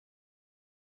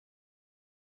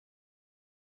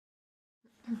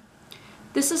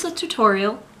This is a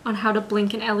tutorial on how to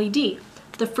blink an LED,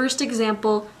 the first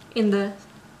example in the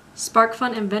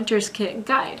Sparkfun Inventors Kit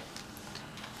guide.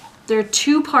 There are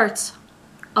two parts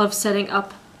of setting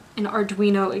up an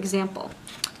Arduino example.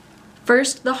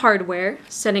 First, the hardware,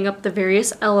 setting up the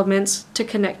various elements to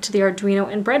connect to the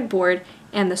Arduino and breadboard,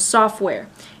 and the software.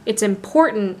 It's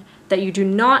important that you do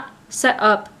not set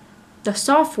up the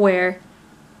software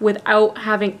without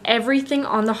having everything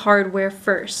on the hardware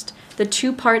first. The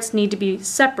two parts need to be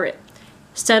separate.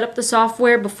 Set up the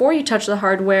software before you touch the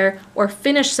hardware, or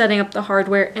finish setting up the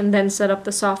hardware and then set up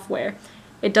the software.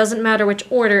 It doesn't matter which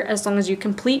order as long as you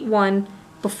complete one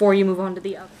before you move on to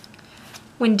the other.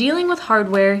 When dealing with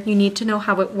hardware, you need to know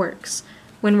how it works.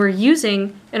 When we're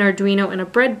using an Arduino and a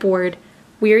breadboard,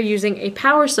 we are using a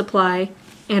power supply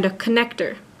and a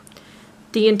connector.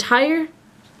 The entire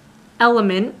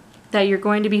element that you're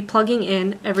going to be plugging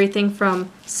in, everything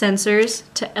from sensors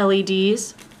to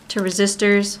LEDs to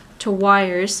resistors to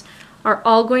wires, are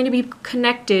all going to be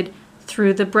connected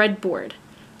through the breadboard.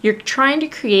 You're trying to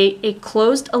create a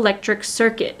closed electric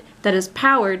circuit that is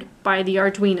powered by the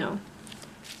Arduino.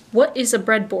 What is a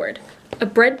breadboard? A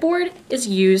breadboard is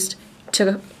used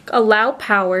to allow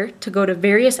power to go to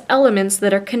various elements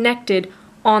that are connected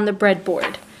on the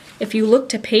breadboard. If you look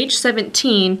to page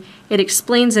 17, it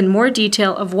explains in more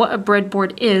detail of what a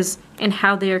breadboard is and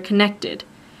how they are connected.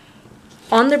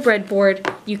 On the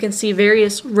breadboard, you can see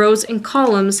various rows and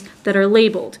columns that are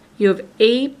labeled. You have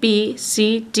A, B,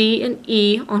 C, D, and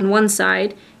E on one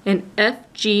side, and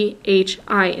F, G, H,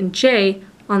 I, and J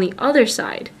on the other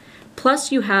side.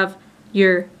 Plus you have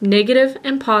your negative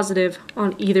and positive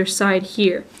on either side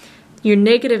here. Your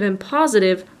negative and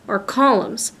positive are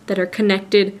columns that are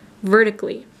connected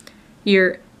vertically.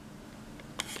 Your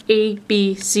A,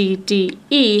 B, C, D,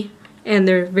 E, and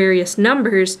their various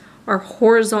numbers are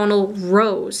horizontal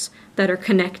rows that are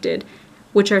connected,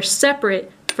 which are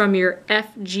separate from your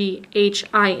F, G, H,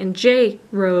 I, and J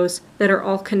rows that are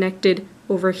all connected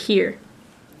over here.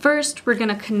 First, we're going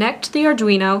to connect the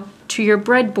Arduino to your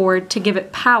breadboard to give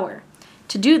it power.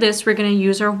 To do this, we're going to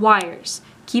use our wires.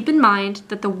 Keep in mind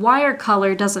that the wire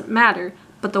color doesn't matter,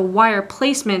 but the wire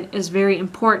placement is very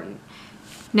important.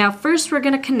 Now first we're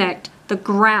going to connect the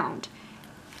ground.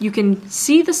 You can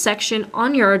see the section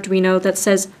on your Arduino that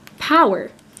says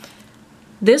power.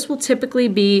 This will typically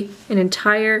be an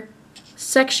entire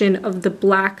section of the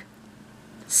black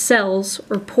cells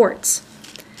or ports.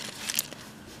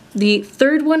 The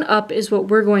third one up is what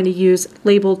we're going to use,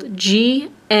 labeled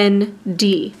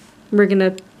GND. We're going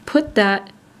to put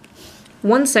that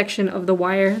one section of the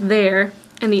wire there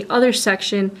and the other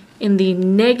section in the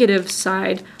negative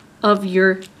side of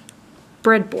your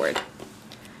breadboard.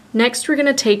 Next, we're going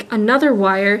to take another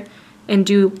wire and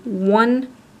do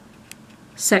one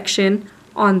section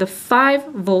on the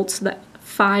 5 volts, the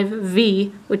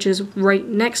 5V, which is right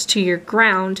next to your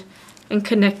ground, and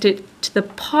connect it to the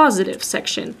positive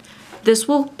section. This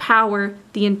will power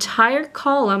the entire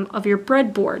column of your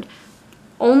breadboard.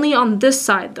 Only on this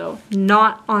side though,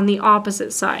 not on the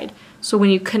opposite side. So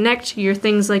when you connect your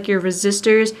things like your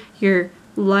resistors, your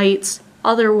lights,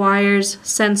 other wires,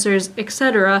 sensors,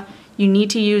 etc., you need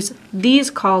to use these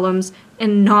columns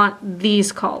and not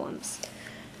these columns.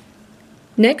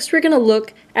 Next, we're going to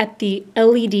look at the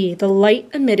LED, the light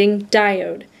emitting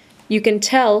diode. You can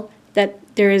tell that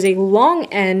there is a long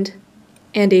end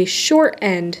and a short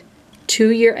end to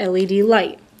your LED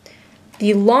light.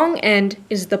 The long end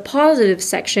is the positive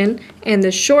section and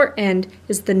the short end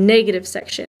is the negative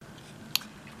section.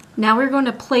 Now we're going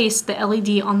to place the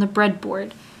LED on the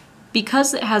breadboard.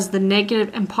 Because it has the negative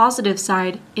and positive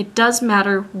side, it does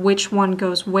matter which one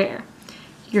goes where.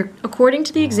 According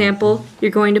to the example, you're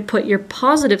going to put your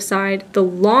positive side, the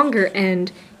longer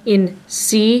end, in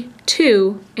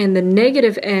C2 and the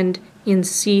negative end in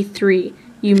C3.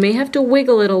 You may have to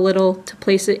wiggle it a little to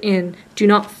place it in. Do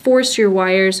not force your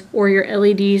wires or your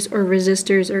LEDs or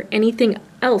resistors or anything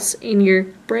else in your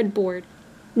breadboard.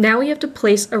 Now we have to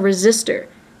place a resistor.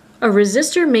 A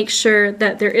resistor makes sure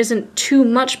that there isn't too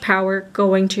much power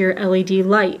going to your LED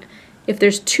light. If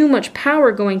there's too much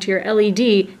power going to your LED,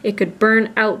 it could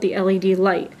burn out the LED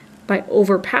light by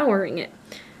overpowering it.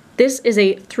 This is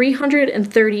a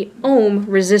 330 ohm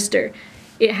resistor.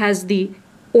 It has the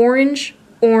orange,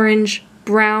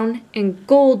 brown, and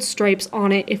gold stripes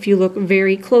on it if you look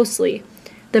very closely.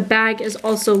 The bag is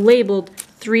also labeled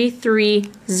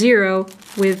 330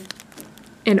 with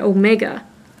an omega.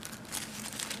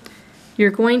 You're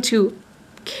going to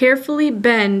carefully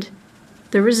bend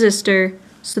the resistor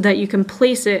so that you can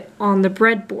place it on the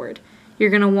breadboard. You're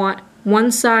going to want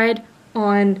one side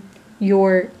on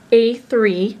your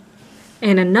A3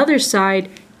 and another side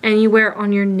anywhere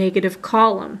on your negative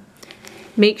column.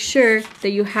 Make sure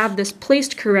that you have this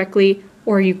placed correctly,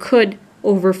 or you could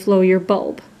overflow your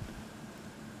bulb.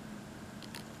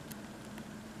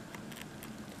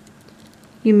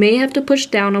 You may have to push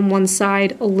down on one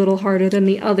side a little harder than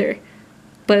the other,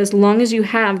 but as long as you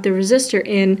have the resistor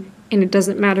in and it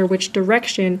doesn't matter which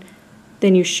direction,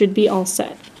 then you should be all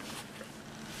set.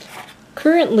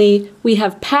 Currently, we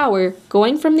have power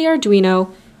going from the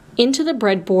Arduino into the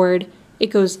breadboard. It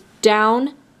goes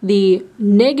down the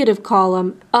negative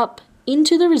column, up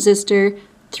into the resistor,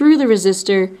 through the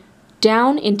resistor,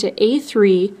 down into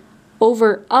A3,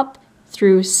 over up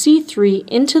through C3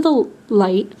 into the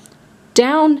light,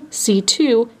 down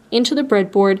C2 into the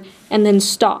breadboard, and then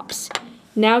stops.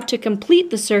 Now to complete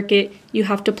the circuit, you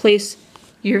have to place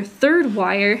your third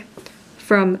wire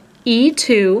from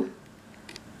E2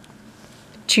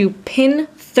 to pin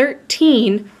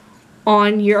 13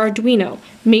 on your Arduino.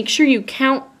 Make sure you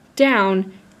count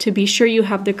down to be sure you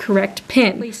have the correct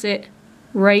pin. Place it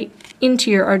right into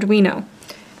your Arduino.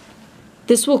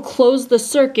 This will close the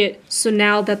circuit, so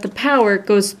now that the power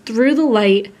goes through the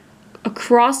light,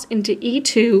 across into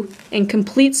E2, and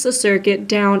completes the circuit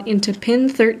down into pin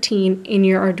 13 in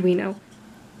your Arduino.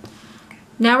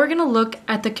 Now we're going to look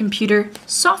at the computer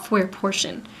software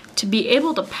portion. To be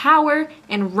able to power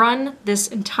and run this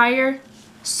entire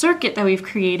circuit that we've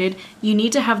created, you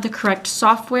need to have the correct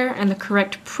software and the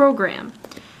correct program.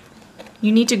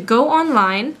 You need to go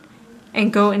online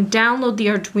and go and download the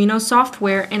Arduino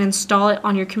software and install it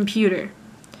on your computer.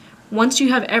 Once you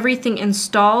have everything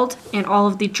installed and all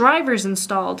of the drivers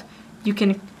installed, you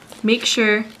can make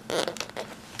sure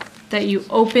that you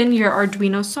open your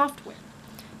Arduino software.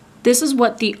 This is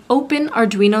what the Open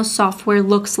Arduino software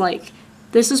looks like.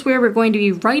 This is where we're going to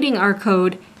be writing our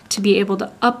code to be able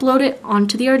to upload it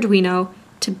onto the Arduino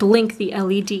to blink the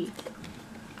LED.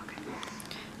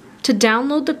 To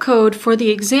download the code for the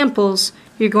examples,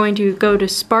 you're going to go to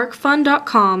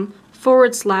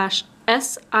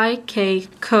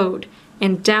sparkfun.com/SIK code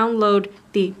and download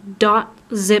the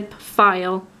 .zip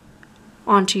file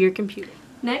onto your computer.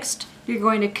 Next, you're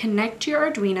going to connect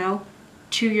your Arduino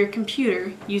to your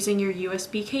computer using your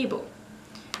USB cable.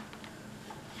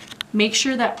 Make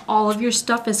sure that all of your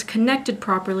stuff is connected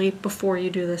properly before you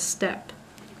do this step.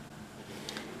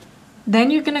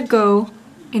 Then you're going to go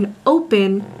and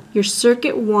open your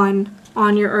Circuit 1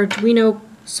 on your Arduino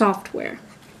software.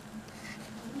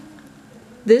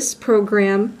 This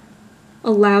program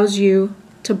allows you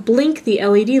to blink the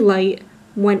LED light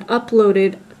when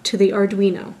uploaded to the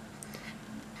Arduino.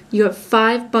 You have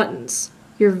 5 buttons: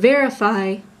 your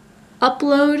Verify,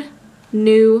 Upload,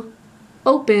 New,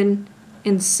 Open,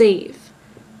 and Save.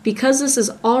 Because this is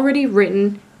already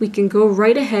written, we can go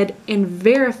right ahead and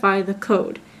verify the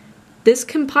code. This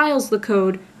compiles the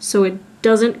code so it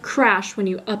doesn't crash when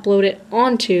you upload it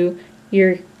onto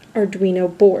your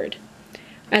Arduino board.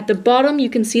 At the bottom you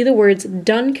can see the words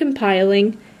 "Done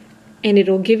compiling," and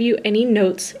it'll give you any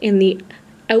notes in the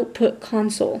output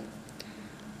console.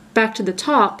 Back to the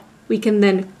top, we can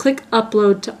then click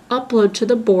Upload to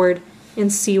the board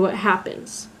and see what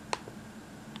happens.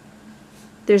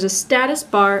 There's a status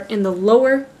bar in the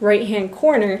lower right hand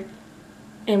corner,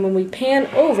 and when we pan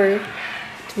over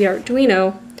to the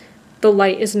Arduino, the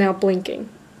light is now blinking.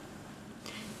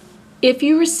 If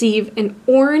you receive an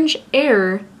orange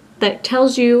error that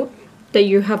tells you that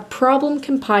you have problem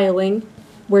compiling,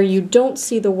 where you don't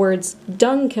see the words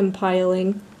 "Done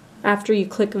compiling" after you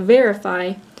click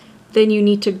Verify, then you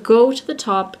need to go to the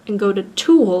top and go to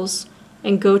Tools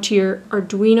and go to your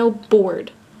Arduino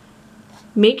board.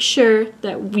 Make sure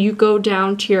that you go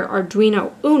down to your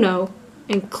Arduino Uno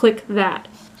and click that.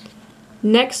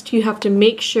 Next, you have to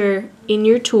make sure in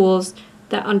your tools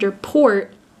that under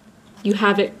Port, you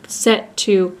have it set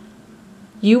to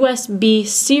USB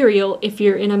serial if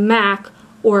you're in a Mac,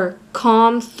 or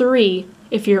COM3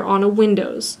 if you're on a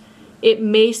Windows. It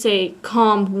may say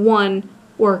COM1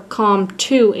 or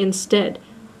COM2 instead.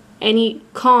 Any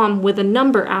COM with a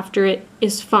number after it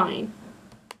is fine.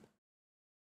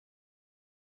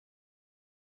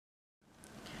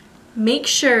 Make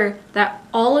sure that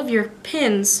all of your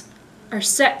pins are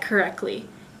set correctly.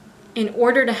 In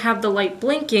order to have the light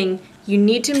blinking, you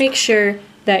need to make sure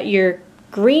that your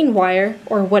green wire,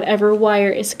 or whatever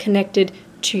wire is connected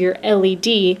to your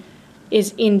LED,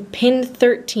 is in pin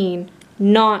 13,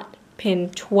 not pin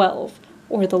 12,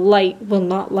 or the light will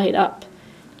not light up.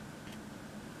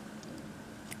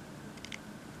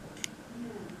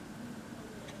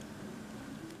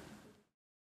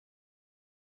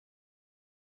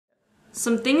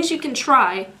 Some things you can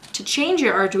try to change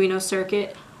your Arduino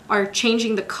circuit are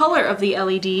changing the color of the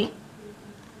LED,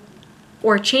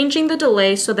 or changing the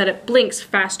delay so that it blinks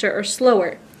faster or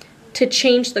slower. To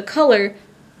change the color,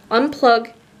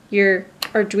 unplug your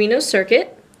Arduino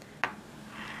circuit,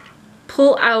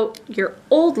 pull out your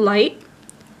old light,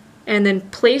 and then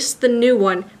place the new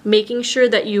one, making sure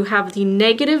that you have the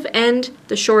negative end,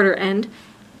 the shorter end,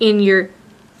 in your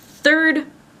third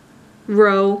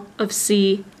row of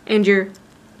C and your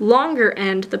longer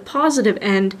end, the positive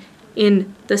end,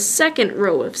 in the second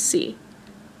row of C.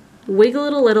 Wiggle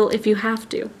it a little if you have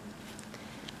to.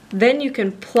 Then you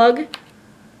can plug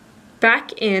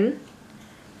back in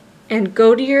and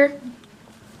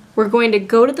we're going to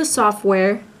go to the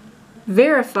software,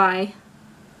 verify,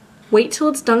 wait till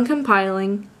it's done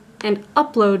compiling, and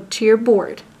upload to your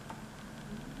board.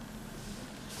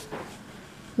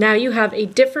 Now you have a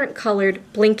different colored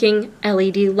blinking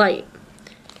LED light.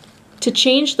 To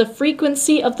change the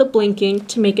frequency of the blinking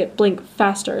to make it blink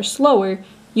faster or slower,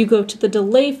 you go to the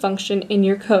delay function in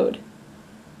your code.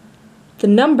 The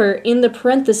number in the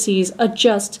parentheses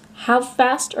adjusts how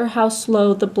fast or how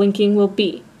slow the blinking will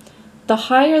be. The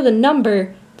higher the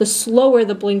number, the slower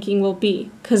the blinking will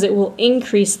be, because it will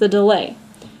increase the delay.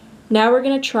 Now we're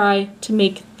going to try to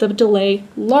make the delay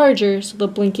larger so the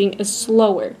blinking is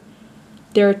slower.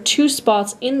 There are 2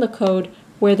 spots in the code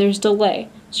where there's delay,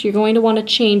 so you're going to want to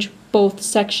change both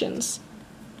sections.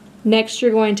 Next,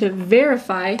 you're going to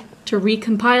verify to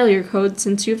recompile your code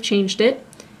since you've changed it,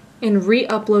 and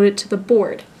re-upload it to the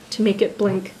board to make it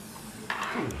blink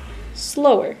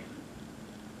slower.